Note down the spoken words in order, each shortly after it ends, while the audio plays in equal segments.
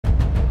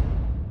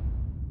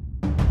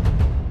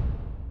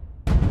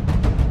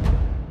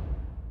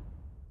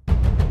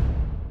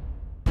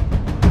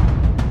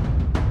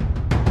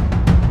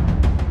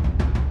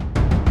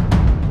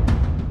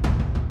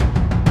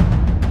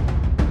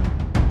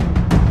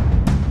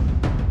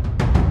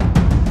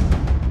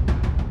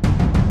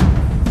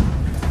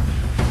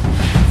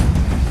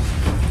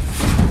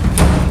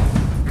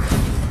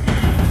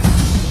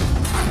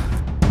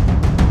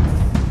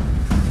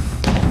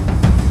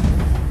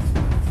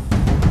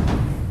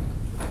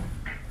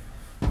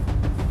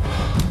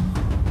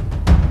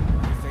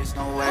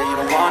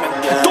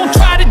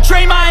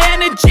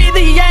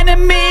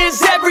enemy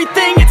is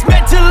everything. It's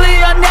mentally,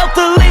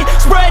 unhealthily,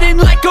 spreading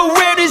like a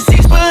rare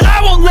disease, but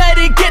I won't let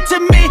it get to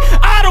me.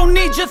 I don't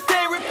need your therapy.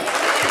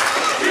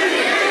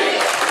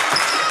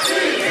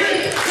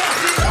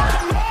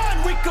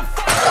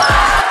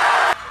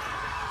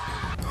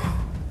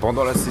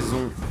 Pendant la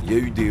saison, il y a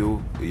eu des hauts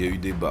et il y a eu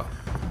des bas.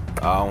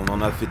 Ah, on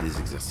en a fait des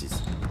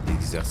exercices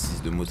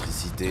de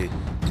motricité,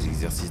 des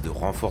exercices de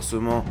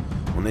renforcement.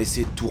 On a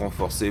essayé de tout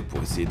renforcer pour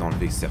essayer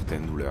d'enlever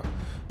certaines douleurs.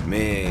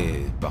 Mais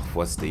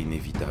parfois c'était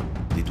inévitable,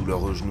 des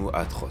douleurs au genou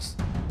atroces,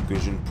 que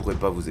je ne pourrais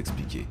pas vous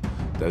expliquer.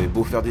 T'avais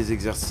beau faire des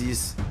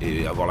exercices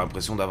et avoir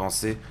l'impression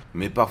d'avancer,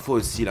 mais parfois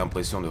aussi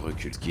l'impression de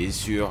recul. Ce qui est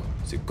sûr,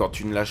 c'est que quand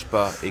tu ne lâches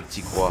pas et que tu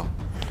y crois,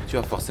 tu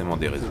as forcément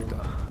des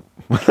résultats.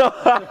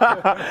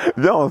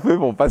 Viens, on fait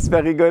pour pas se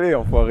faire rigoler,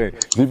 enfoiré.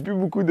 J'ai plus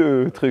beaucoup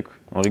de trucs,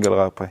 on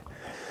rigolera après.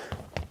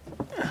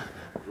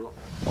 Bonjour.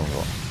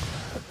 Bonjour.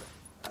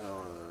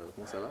 Alors,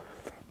 comment ça va?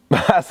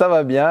 Bah, ça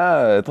va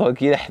bien,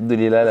 tranquille,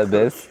 alhamdoulilah, la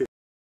baisse.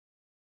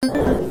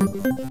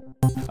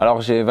 Alors,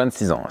 j'ai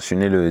 26 ans, je suis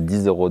né le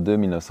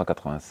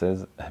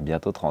 10/02/1996,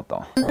 bientôt 30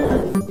 ans.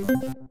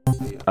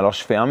 Alors,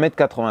 je fais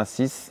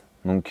 1m86,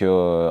 donc,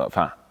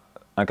 enfin,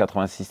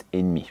 1m86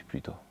 et demi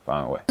plutôt,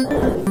 enfin, ouais.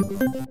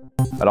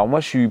 Alors, moi,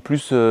 je suis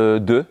plus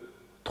 2,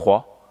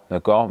 3,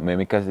 d'accord, mais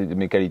mes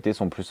qualités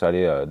sont plus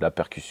allées de la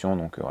percussion,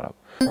 donc voilà.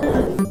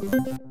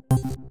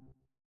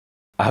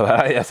 Ah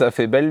bah, ça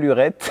fait belle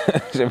lurette,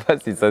 je sais pas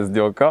si ça se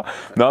dit encore.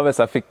 Non, mais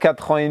ça fait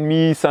 4 ans et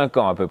demi, 5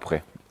 ans à peu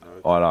près. Ah,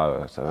 okay. Voilà,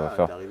 ça va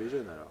faire... T'es arrivé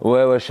jeune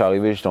alors? Ouais, je suis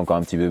arrivé, j'étais encore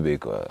un petit bébé,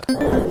 quoi.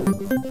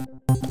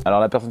 Alors,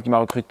 la personne qui m'a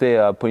recruté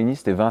à Poligny,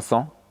 c'était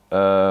Vincent.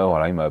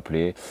 Voilà, il m'a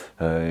appelé,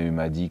 il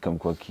m'a dit comme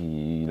quoi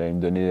qu'il allait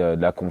me donner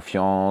de la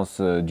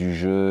confiance, du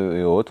jeu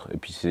et autres. Et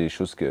puis c'est des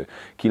choses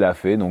qu'il a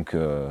fait. Donc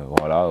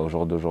voilà, au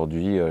jour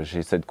d'aujourd'hui,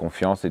 j'ai cette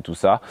confiance et tout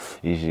ça.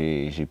 Et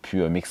j'ai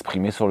pu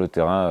m'exprimer sur le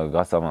terrain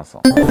grâce à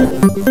Vincent.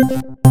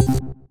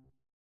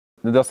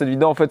 Dans cette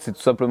vidéo, en fait, c'est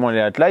tout simplement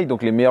les highlights,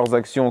 donc les meilleures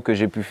actions que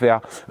j'ai pu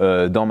faire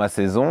dans ma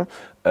saison.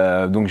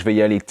 Donc je vais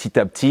y aller petit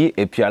à petit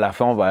et puis à la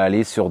fin on va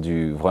aller sur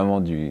vraiment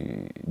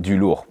du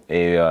lourd.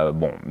 Et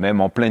bon,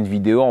 même en pleine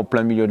vidéo, en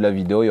plein milieu de la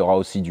vidéo, il y aura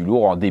aussi du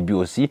lourd, en début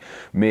aussi,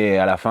 mais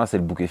à la fin c'est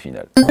le bouquet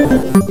final.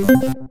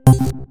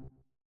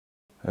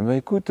 Bah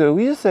écoute,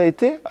 oui ça a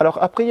été. Alors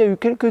après il y a eu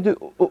quelques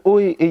hauts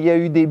et il y a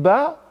eu des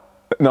bas.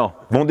 Non,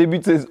 mon début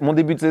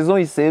de saison,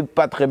 il s'est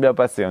pas très bien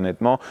passé,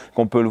 honnêtement.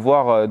 Qu'on peut le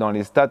voir dans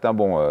les stats. Hein.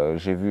 Bon,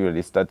 j'ai vu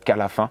les stats qu'à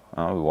la fin.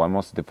 Hein.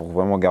 Vraiment, c'était pour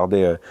vraiment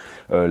garder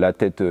la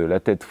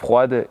tête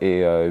froide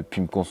et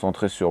puis me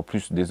concentrer sur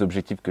plus des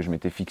objectifs que je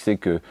m'étais fixés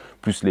que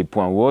plus les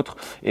points ou autres.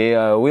 Et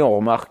oui, on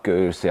remarque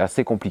que c'est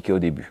assez compliqué au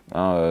début.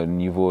 Hein.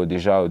 Niveau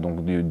déjà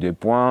donc des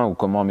points ou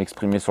comment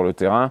m'exprimer sur le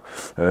terrain.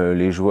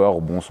 Les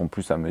joueurs, bon, sont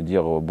plus à me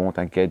dire bon,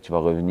 t'inquiète, tu vas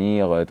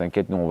revenir.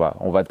 T'inquiète, nous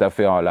on va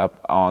taffer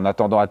en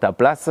attendant à ta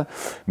place.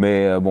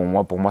 Mais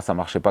bon, pour moi, ça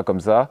marchait pas comme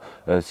ça.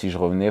 Si je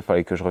revenais, il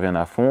fallait que je revienne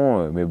à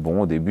fond. Mais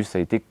bon, au début, ça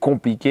a été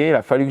compliqué. Il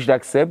a fallu que je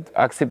l'accepte.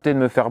 Accepter de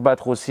me faire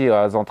battre aussi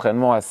aux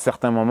entraînements à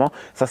certains moments.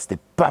 Ça, c'était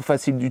pas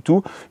facile du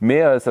tout.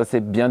 Mais ça s'est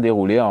bien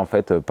déroulé, en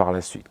fait, par la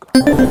suite, quoi.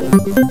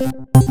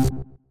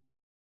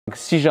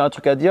 Si j'ai un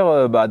truc à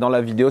dire, bah, dans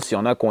la vidéo, s'il y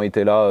en a qui ont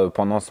été là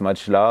pendant ce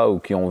match-là ou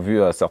qui ont vu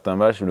certains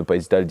matchs, ne pas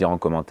hésiter à le dire en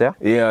commentaire.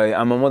 Et à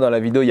un moment dans la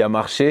vidéo, il y a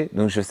marché,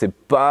 donc je sais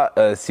pas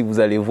si vous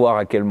allez voir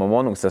à quel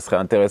moment, donc ça serait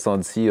intéressant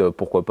aussi,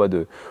 pourquoi pas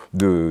de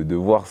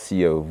voir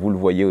si vous le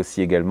voyez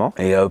aussi également.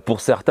 Et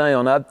pour certains, il y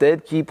en a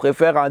peut-être qui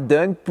préfèrent un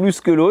dunk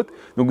plus que l'autre,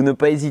 donc ne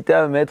pas hésiter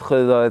à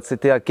mettre,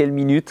 c'était à quelle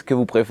minute que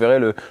vous préférez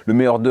le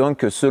meilleur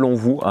dunk selon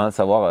vous, hein,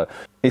 savoir...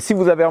 Et si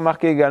vous avez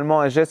remarqué également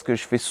un geste que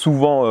je fais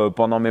souvent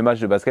pendant mes matchs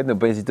de basket, ne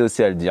pas hésiter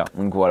aussi à le dire.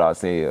 Donc voilà,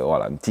 c'est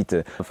voilà,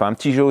 un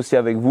petit jeu aussi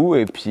avec vous.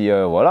 Et puis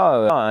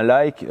voilà, un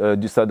like,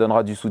 ça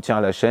donnera du soutien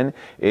à la chaîne.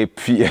 Et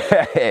puis,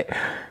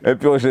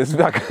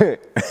 j'espère que...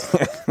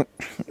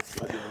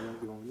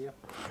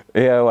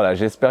 Et voilà,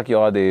 j'espère qu'il y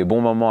aura des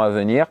bons moments à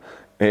venir.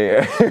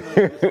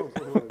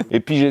 Et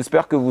puis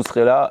j'espère que vous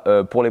serez là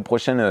pour les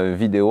prochaines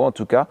vidéos en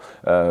tout cas,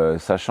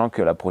 sachant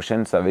que la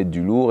prochaine ça va être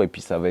du lourd et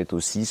puis ça va être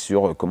aussi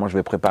sur comment je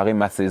vais préparer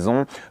ma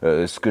saison,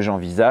 ce que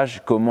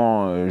j'envisage,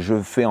 comment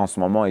je fais en ce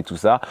moment et tout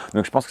ça.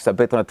 Donc je pense que ça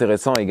peut être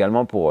intéressant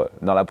également pour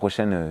dans la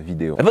prochaine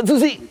vidéo. Pas de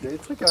soucis. Il y a des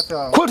trucs à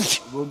faire.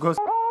 Beau gosse.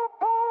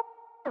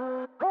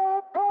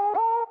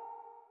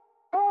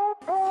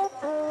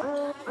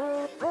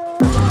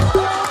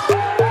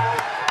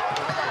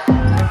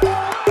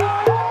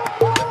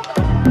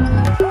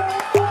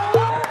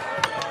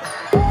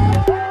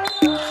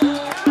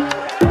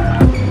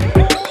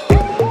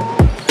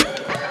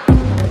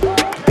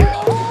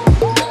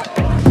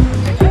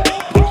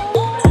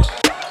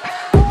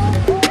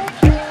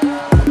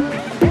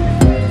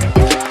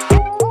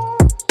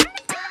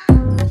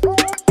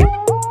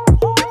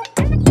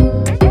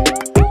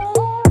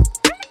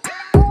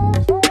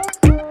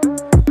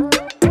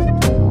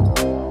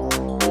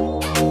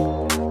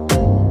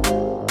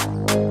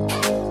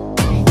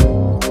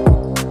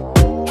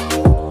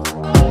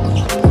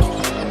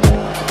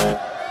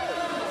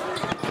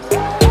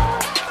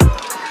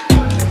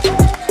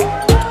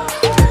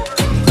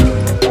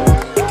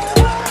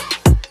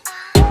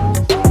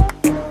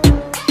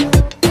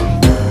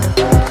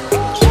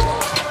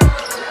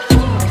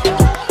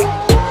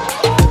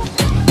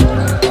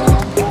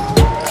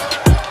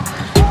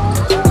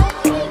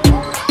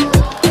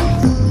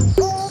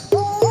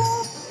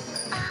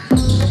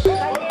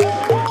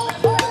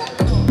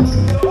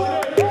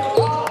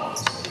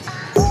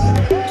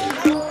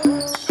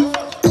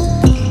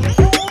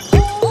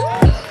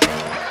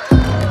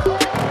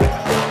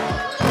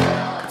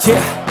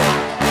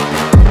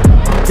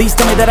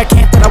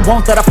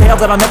 won't, that I fail,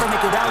 that I'll never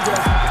make it out,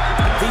 yeah.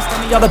 Please tell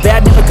me all the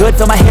bad, never good.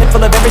 Fill my head full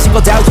of every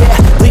single doubt, yeah.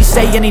 Please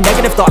say any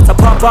negative thoughts. I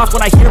pop off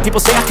when I hear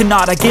people say I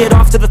cannot. I get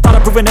off to the thought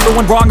of proving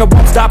everyone wrong. I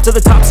won't stop to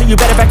the top, so you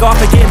better back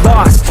off and get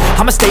lost.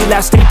 I'ma stay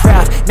loud, stay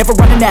proud, never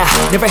running out,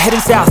 never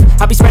heading south.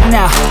 I'll be spreading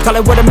out, call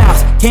it word of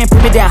mouth. Can't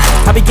put me down,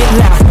 I'll be getting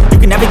loud. You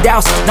can have it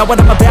douse, not what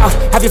I'm about.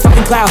 Have your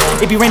fucking cloud,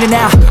 it be raining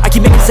now. I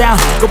keep making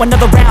sound, go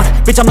another round.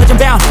 Bitch, I'm legend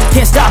bound,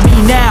 can't stop me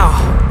now.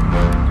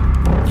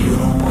 You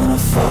don't wanna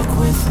fuck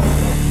with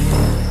me.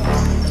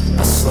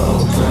 A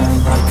slow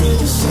burn like a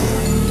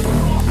disease.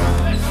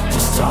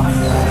 Just tell me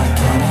that I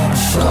can and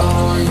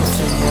show you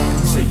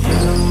things that you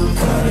couldn't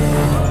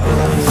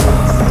believe.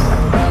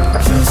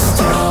 Just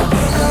tell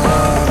me that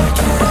I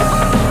can.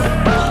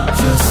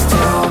 Just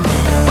tell me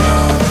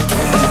that I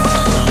can.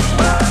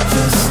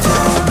 Just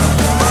tell me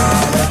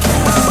that I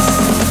can.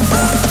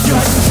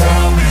 Just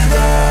tell me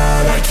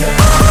that I can.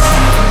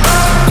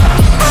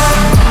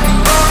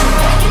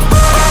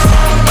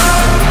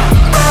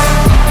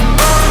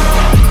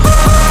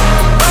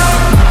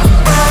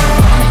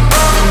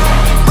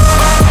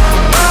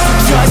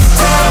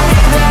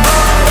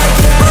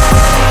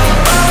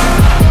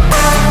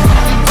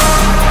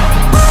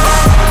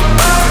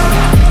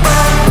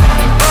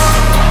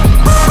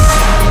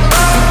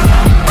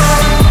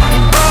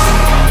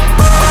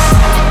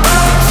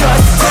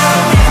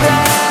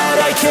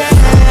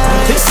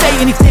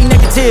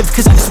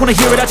 Cause I just wanna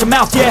hear it out your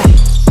mouth, yeah.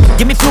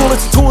 Give me fuel,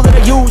 it's a tool that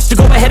I use to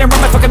go ahead and run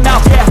my fucking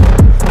mouth, yeah.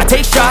 I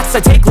take shots, I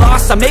take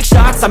loss, I make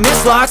shots, I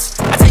miss lots.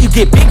 That's how you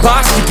get big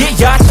box, you get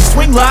yachts, you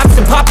swing lots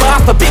and pop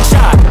off a big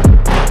shot.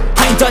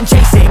 I ain't done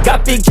chasing,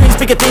 got big dreams,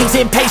 bigger things,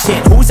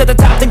 impatient. Who's at the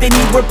top think they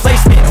need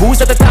replacement?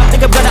 Who's at the top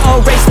think I'm gonna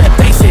erase, let's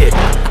face it.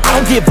 I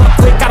don't give up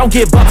quick, I don't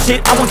give up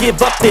shit, I won't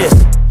give up this.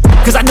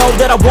 Cause I know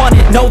that I want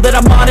it, know that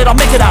I'm on it, I'll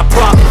make it, I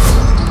promise.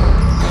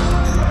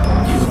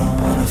 You don't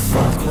wanna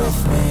fuck with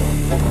me.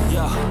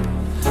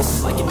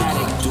 Like an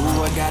addict, do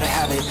I gotta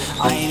have it.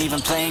 I ain't even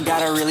playing,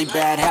 got a really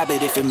bad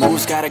habit. If it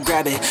moves, gotta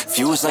grab it.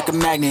 Fuse like a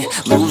magnet,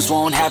 lose,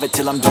 won't have it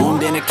till I'm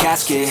doomed in a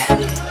casket.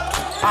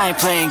 I ain't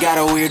playing, got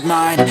a weird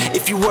mind.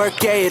 If you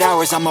work 8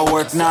 hours, I'ma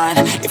work 9.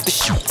 If the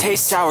shit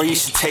tastes sour, you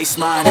should taste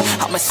mine.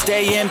 I'ma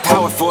stay in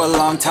power for a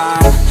long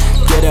time.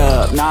 Get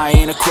up, nah, I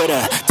ain't a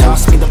quitter.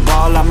 Toss me the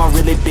ball, I'm a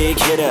really big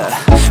hitter.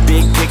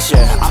 Big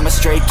picture, I'm a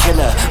straight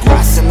killer.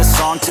 Rising the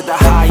song to the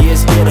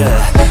highest bidder.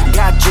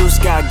 Got juice,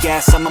 got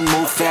gas, I'ma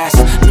move fast.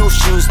 New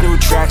shoes, new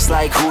tracks,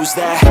 like who's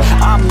that?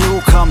 I'm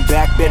new, come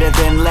back, better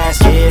than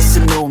last. Yeah, it's a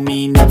new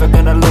me, never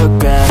gonna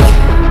look back.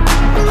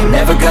 I'm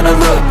never gonna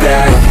look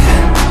back.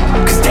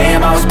 Cause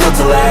damn, I was built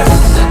to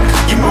last.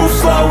 You move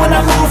slow and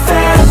I move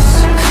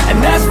fast, and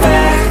that's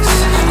facts.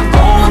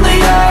 Only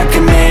I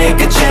can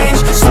make a change.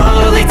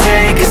 Slowly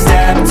take a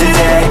step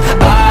today.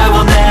 I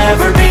will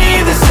never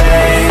be the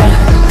same.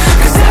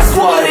 Cause that's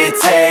what it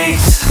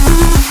takes.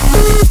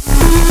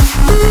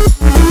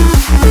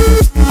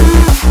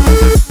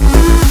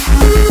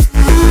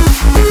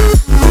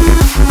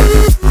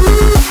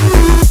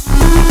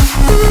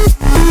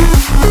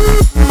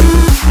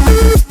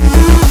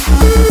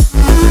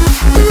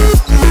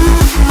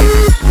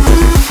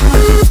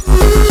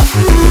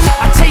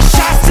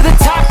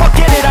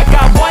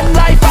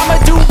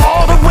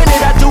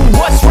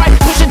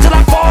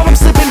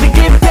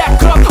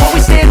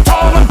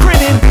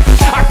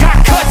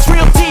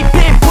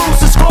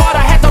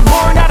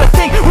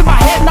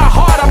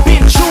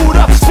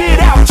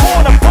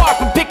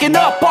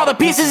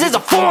 Pieces is a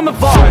form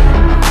of art.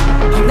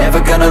 I'm never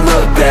gonna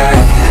look back.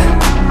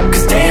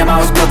 Cause damn, I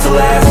was built to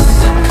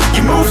last.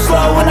 You move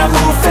slow and I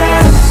move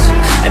fast,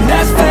 and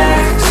that's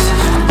facts.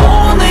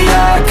 Only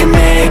I can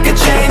make a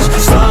change.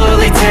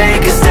 Slowly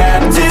take a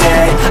step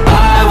today.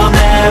 I will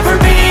never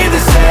be the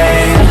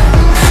same.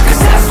 Cause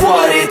that's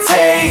what it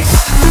takes.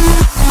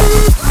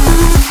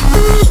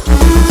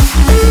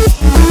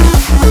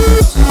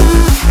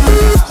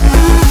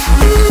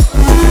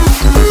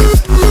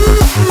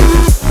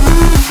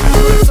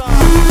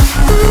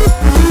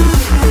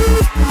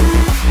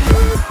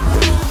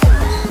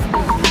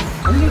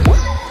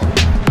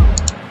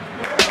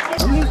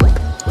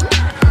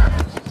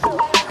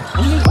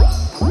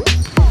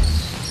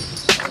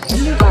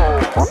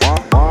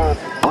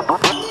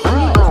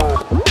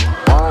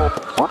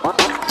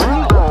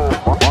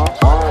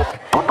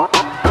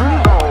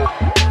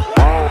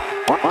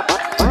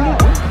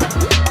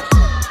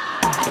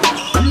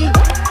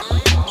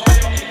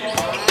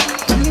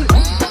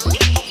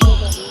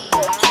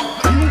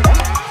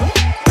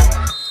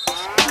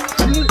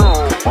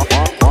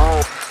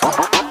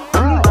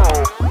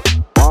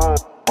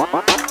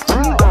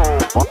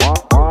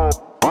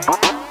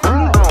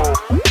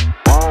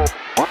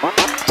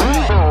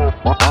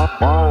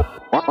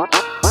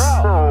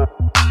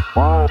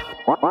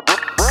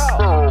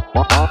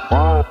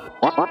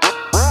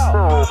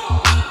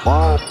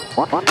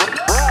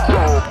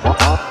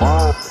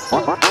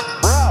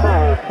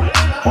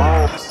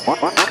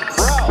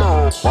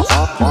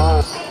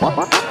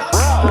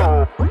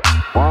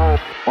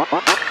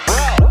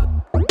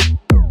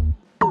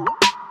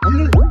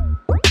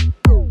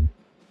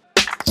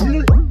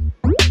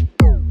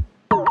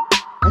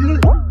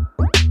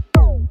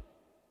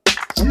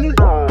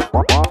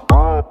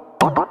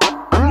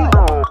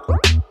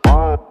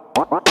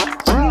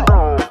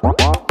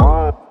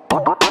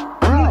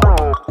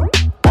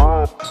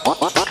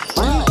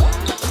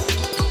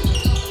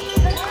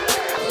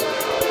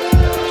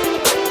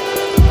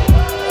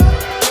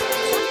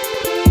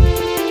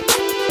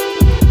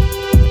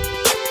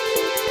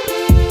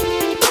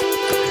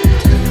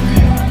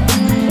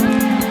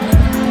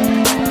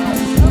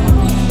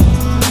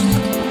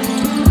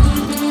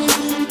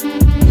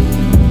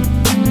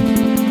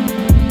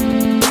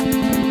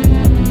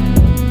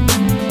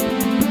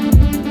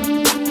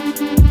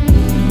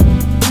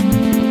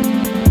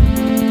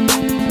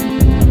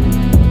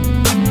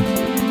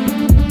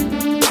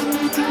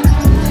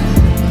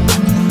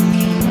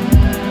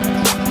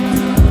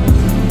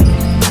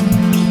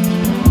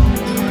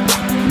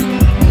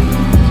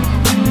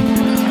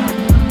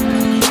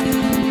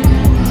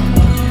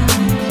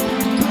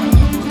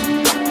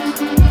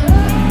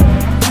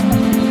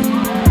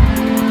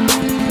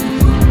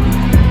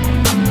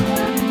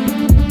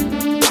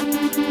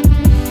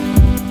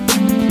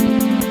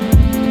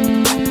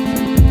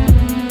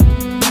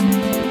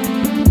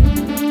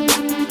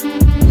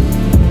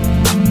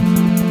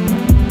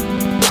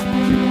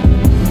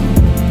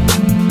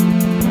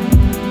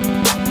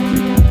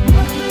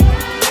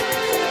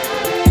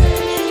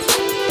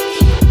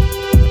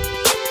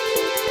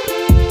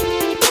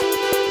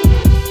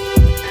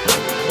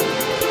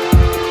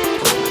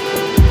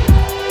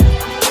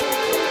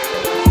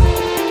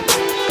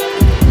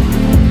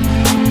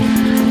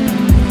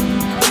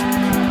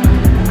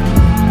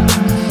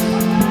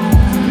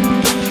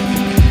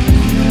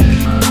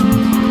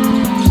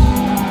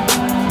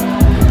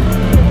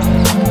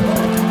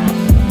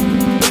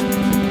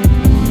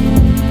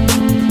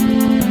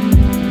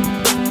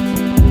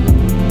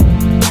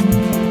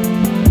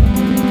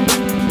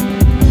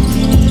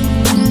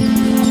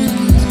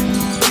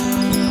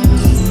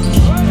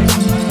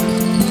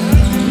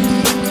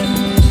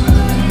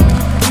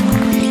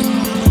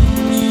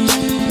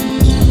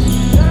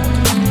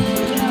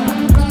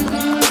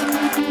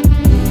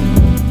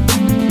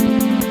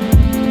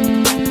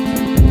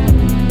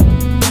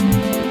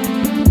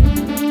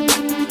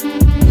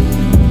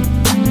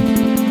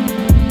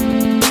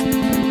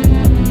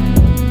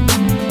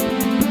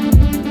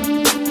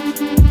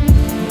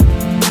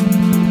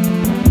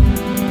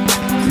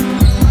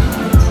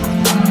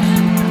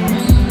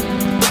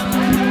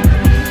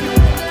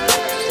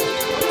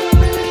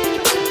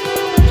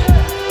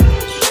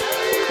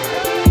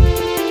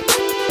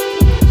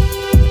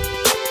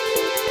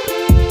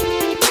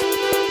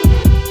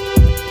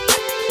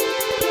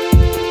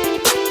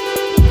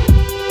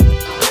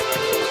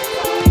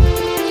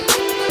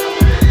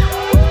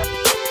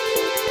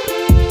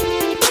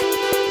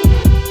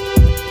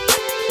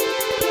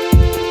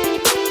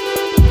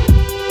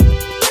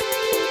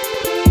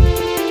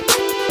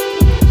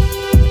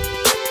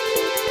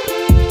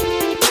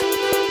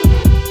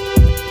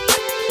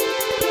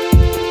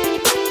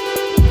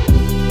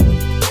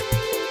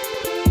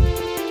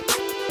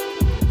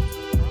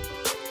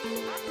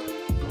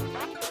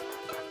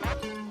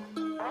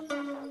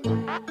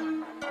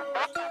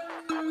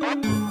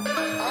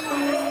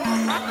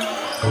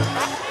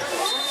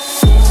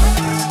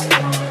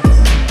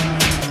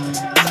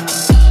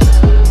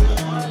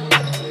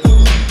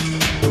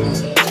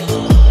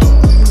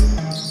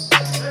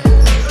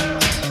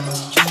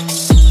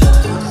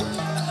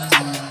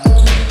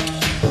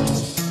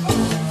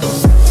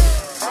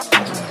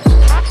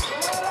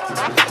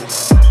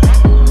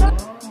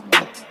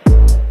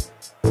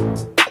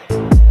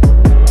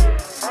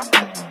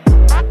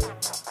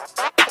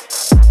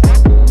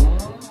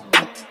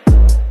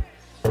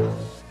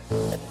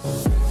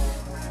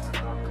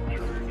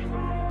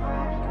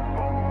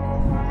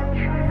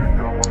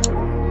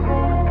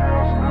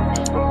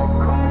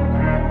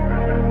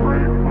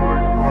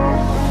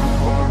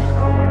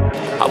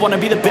 I wanna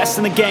be the best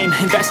in the game,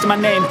 invest in my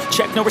name.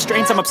 Check no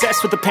restraints, I'm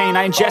obsessed with the pain.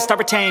 I ingest, I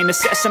retain,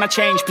 assess and I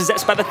change.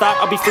 Possessed by the thought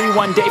I'll be free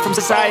one day from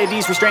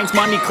society's restraints.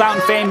 Money, clout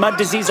and fame, mud,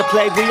 disease, a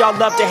plague. We all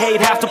love to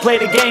hate, have to play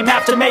the game,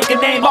 have to make a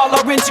name. All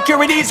our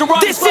insecurities are on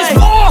This is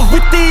war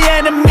with the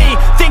enemy.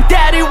 Think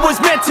that it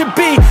was meant to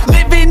be.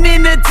 Living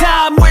in a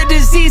time where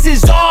disease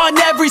is on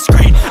every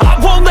screen. I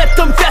won't let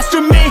them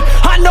fester me.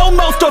 I know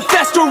most are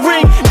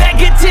festering.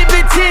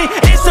 Negativity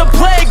is a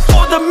plague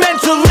for the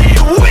mentally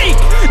weak.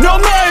 No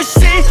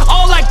mercy,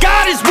 all I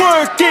got is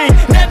working.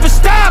 Never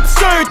stop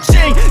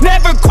searching,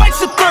 never quite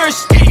so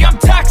thirsty. I'm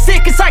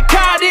toxic and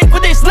psychotic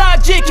with this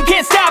logic, you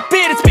can't stop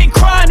it. It's been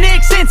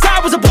chronic since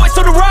I was a boy,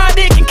 so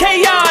neurotic and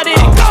chaotic.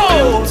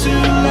 Built to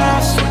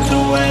last with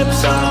the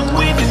webs I'm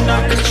weaving.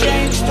 I could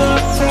change the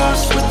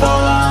past with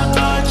all I'm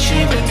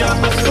achieving. Got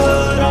my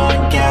foot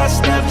on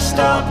gas, never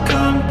stop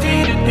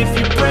competing. If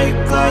you break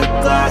like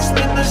glass,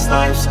 then this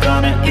life's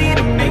gonna eat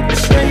 'em. Make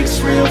mistakes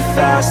real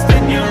fast,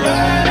 then you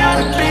learn how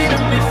to beat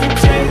 'em. If you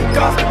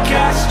take off the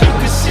cast, you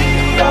can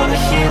see all the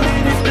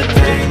healing. If the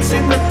pain's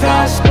in the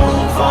past,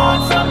 move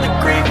on from the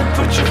grave and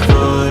put your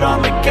foot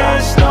on the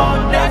gas.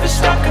 No, never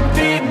stop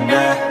competing,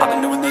 yeah. I've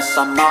been doing this,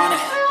 I'm on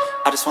it.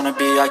 I just wanna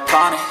be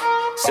iconic.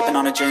 Sipping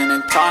on a gin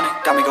and tonic,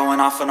 got me going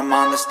off when I'm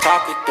on this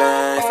topic,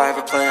 yeah. If I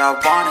ever play, I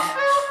want it.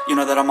 You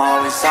know that I'm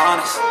always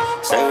honest.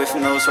 Stay away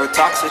from those who are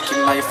toxic. Keep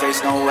them out your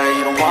face, no way,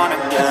 you don't want it,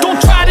 yeah.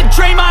 Don't try to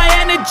drain my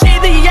energy.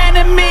 The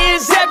enemy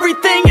is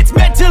everything. It's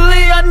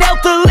mentally,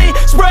 unhealthily,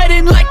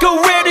 spreading like a